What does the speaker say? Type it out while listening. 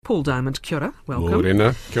Paul Diamond, kia ora, welcome.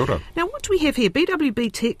 Morena, kia ora. Now, what do we have here?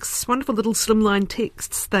 BWB texts, wonderful little slimline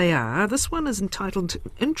texts they are. This one is entitled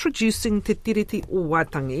Introducing Te Tiriti o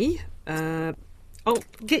Waitangi. I'll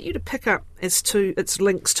get you to pick up as to its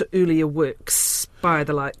links to earlier works by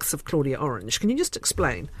the likes of Claudia Orange. Can you just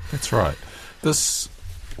explain? That's right. This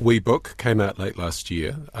wee book came out late last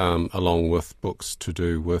year, along with books to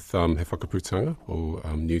do with He Whakaputanga, or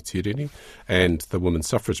New Tiriti, and the women's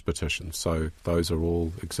suffrage petition. So those are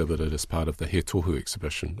all exhibited as part of the He Tohu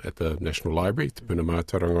exhibition at the National Library, Te Puna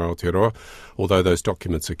Mātauranga Aotearoa, although those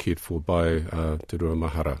documents are cared for by Te Rua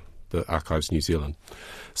Mahara, the Archives New Zealand.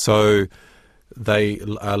 So they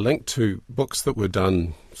are linked to books that were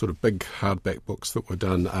done, sort of big hardback books that were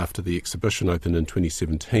done after the exhibition opened in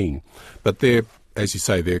 2017. But they're, as you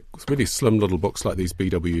say, they're really slim little books like these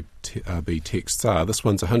BWB texts are. This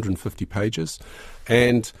one's 150 pages,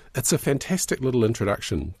 and it's a fantastic little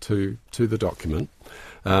introduction to the document.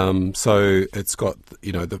 So it's got,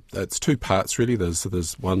 it's two parts really.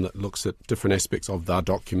 There's one that looks at different aspects of the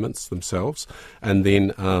documents themselves, and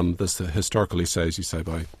then there's the historical essay, as you say,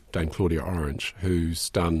 by Dame Claudia Orange, who's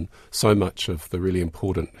done so much of the really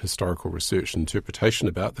important historical research and interpretation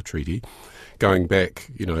about the treaty, going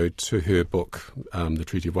back, to her book, The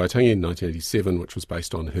Treaty of Waitangi in 1987, which was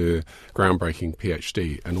based on her groundbreaking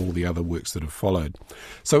PhD and all the other works that have followed.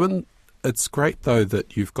 So it's great, though,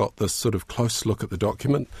 that you've got this sort of close look at the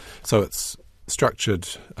document. So it's structured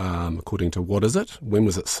according to what is it, when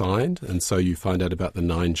was it signed, and so you find out about the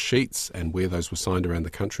 9 sheets and where those were signed around the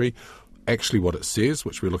country, actually what it says,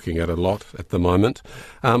 which we're looking at a lot at the moment,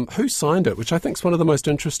 who signed it, which I think is one of the most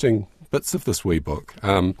interesting bits of this wee book.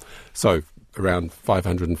 So around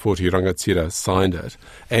 540 rangatira signed it,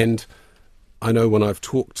 and I know when I've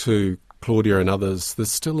talked to Claudia and others,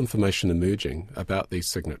 there's still information emerging about these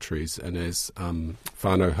signatories, and as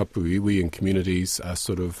whānau hapu iwi and communities are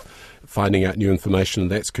sort of finding out new information,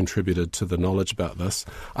 that's contributed to the knowledge about this.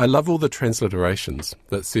 I love all the transliterations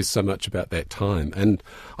that says so much about that time, and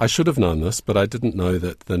I should have known this, but I didn't know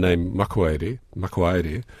that the name Makuaere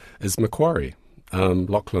is Macquarie.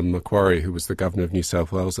 Lachlan Macquarie, who was the Governor of New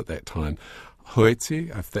South Wales at that time.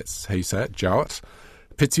 Hoeti, if that's how you say it, Jowett.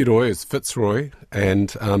 Pitiroy is Fitzroy, and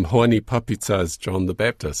Hoani Papita is John the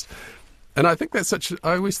Baptist. And I think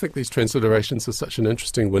I always think these transliterations are such an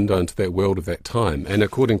interesting window into that world of that time. And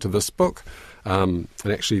according to this book, and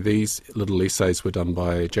actually these little essays were done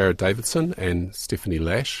by Jared Davidson and Stephanie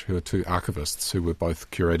Lash, who are 2 archivists who were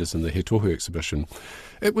both curators in the He Tohu exhibition.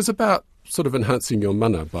 It was about sort of enhancing your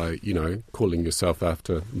mana by, calling yourself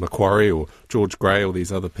after Macquarie or George Grey or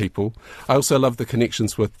these other people. I also love the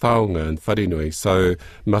connections with Taonga and Wharenui. So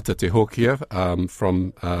Mata Te Hokia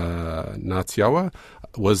from Ngāti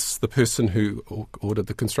was the person who ordered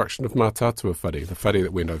the construction of Mātātua whare, the whare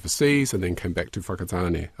that went overseas and then came back to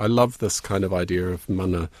Whakatane. I love this kind of idea of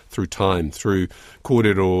mana through time, through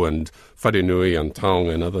kōrero and Wharenui and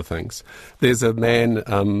Taonga and other things. There's a man,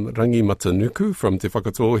 Rangi Matanuku from Te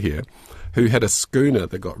Whakatoa here, who had a schooner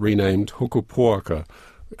that got renamed Hokopoaka,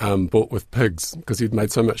 bought with pigs because he'd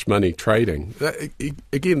made so much money trading.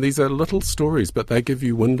 Again, these are little stories, but they give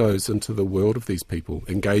you windows into the world of these people,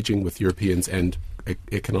 engaging with Europeans and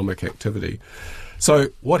economic activity. So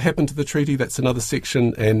what happened to the treaty? That's another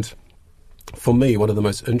section, and for me, one of the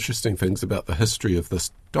most interesting things about the history of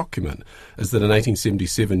this document is that in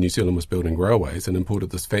 1877 New Zealand was building railways and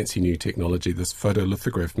imported this fancy new technology, this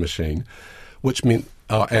photolithograph machine, which meant,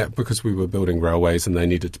 because we were building railways and they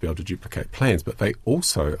needed to be able to duplicate plans, but they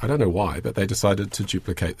also, I don't know why, but they decided to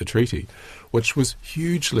duplicate the treaty, which was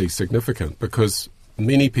hugely significant because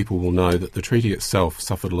many people will know that the treaty itself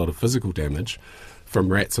suffered a lot of physical damage from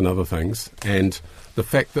rats and other things, and the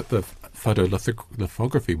fact that the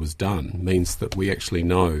photolithography was done means that we actually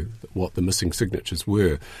know what the missing signatures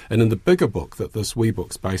were. And in the bigger book that this wee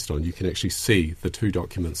book's based on, you can actually see the 2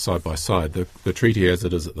 documents side by side, the treaty as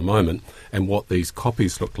it is at the moment and what these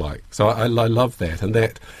copies look like. So I love that. And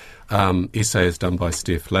that essay is done by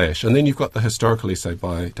Steph Lash. And then you've got the historical essay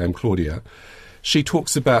by Dame Claudia. She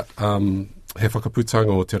talks about He Whakaputanga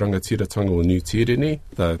o Te Rangatiratanga o New Tiriti,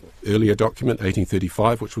 the earlier document,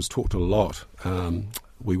 1835, which was talked a lot.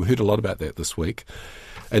 We heard a lot about that this week.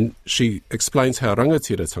 And she explains how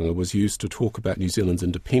rangatiratanga was used to talk about New Zealand's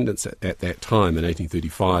independence at that time in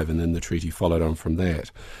 1835, and then the treaty followed on from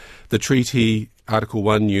that. The treaty, Article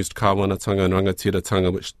 1, used kāwanatanga and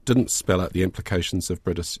rangatiratanga, which didn't spell out the implications of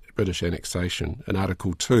British annexation. In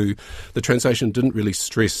Article 2, the translation didn't really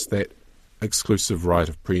stress that exclusive right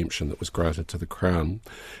of preemption that was granted to the Crown.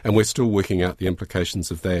 And we're still working out the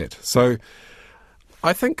implications of that. So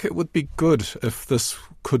I think it would be good if this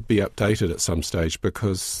could be updated at some stage,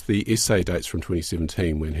 because the essay dates from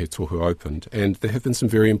 2017 when He Tohu opened, and there have been some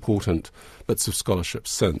very important bits of scholarship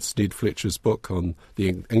since. Ned Fletcher's book on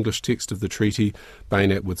the English text of the treaty,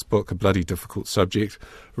 Bain Atwood's book, A Bloody Difficult Subject,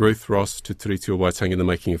 Ruth Ross, to Tiriti o Waitangi, The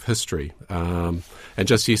Making of History. And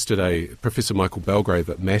just yesterday, Professor Michael Belgrave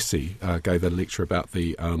at Massey gave a lecture about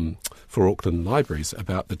for Auckland libraries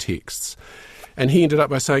about the texts. And he ended up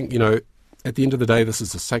by saying, at the end of the day, this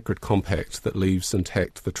is a sacred compact that leaves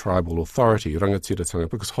intact the tribal authority, rangatiratanga,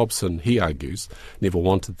 because Hobson, he argues, never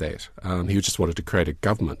wanted that. He just wanted to create a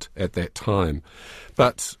government at that time.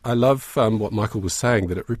 But I love what Michael was saying,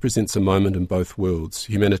 that it represents a moment in both worlds.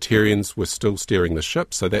 Humanitarians were still steering the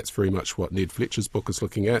ship, so that's very much what Ned Fletcher's book is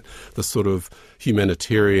looking at, the sort of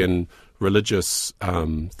humanitarian religious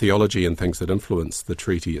theology and things that influenced the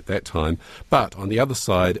treaty at that time. But on the other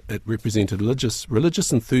side, it represented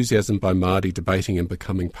religious enthusiasm by Māori debating and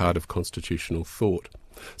becoming part of constitutional thought.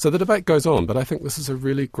 So the debate goes on, but I think this is a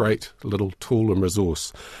really great little tool and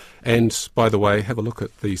resource. And by the way, have a look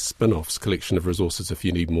at the Spin-Offs collection of resources if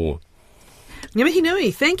you need more. Ngamihi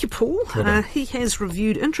nui. Thank you, Paul. He has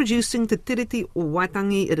reviewed Introducing Te Tiriti o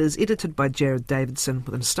Waitangi. It is edited by Jared Davidson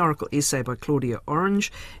with an historical essay by Claudia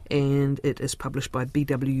Orange, and it is published by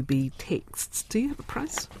BWB Texts. Do you have a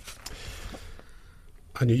price?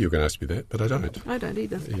 I knew you were going to ask me that, but I don't. I don't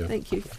either. Yeah. Thank you.